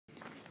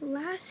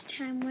last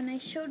time when I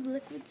showed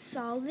liquid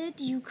solid,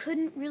 you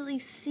couldn't really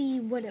see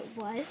what it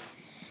was.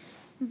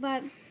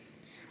 But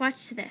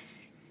watch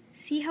this.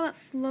 See how it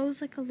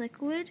flows like a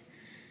liquid?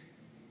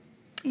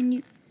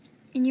 And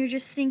you're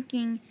just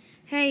thinking,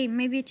 hey,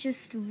 maybe it's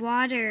just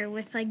water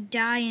with like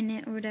dye in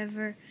it or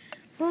whatever.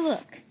 But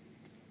look.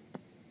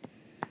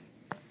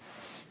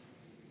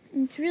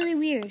 It's really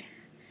weird.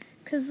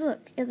 'Cause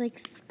look, it like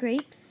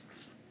scrapes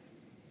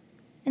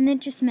and then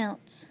it just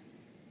melts.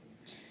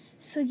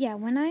 So yeah,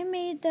 when I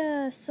made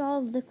the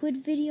solid liquid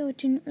video, it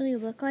didn't really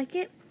look like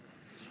it.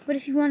 But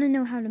if you want to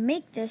know how to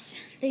make this,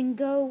 then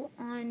go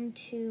on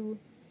to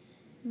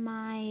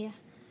my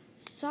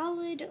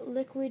solid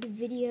liquid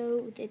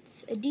video.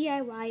 It's a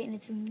DIY and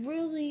it's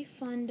really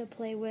fun to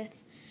play with.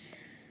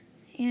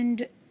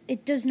 And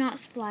it does not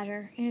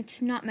splatter and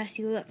it's not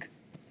messy. Look.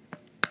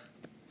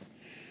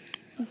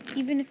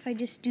 Even if I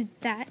just do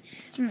that,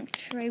 I'm going to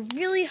try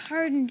really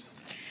hard and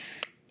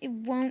it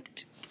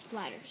won't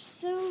splatter.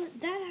 So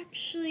that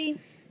actually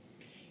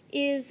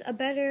is a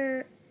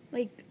better,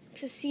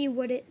 to see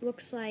what it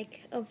looks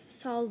like of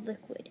solid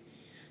liquid.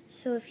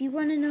 So if you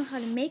want to know how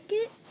to make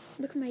it,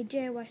 look at my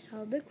DIY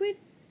solid liquid.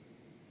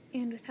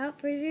 And without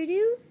further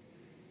ado,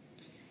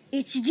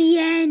 it's the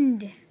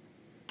end.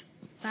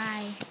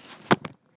 Bye.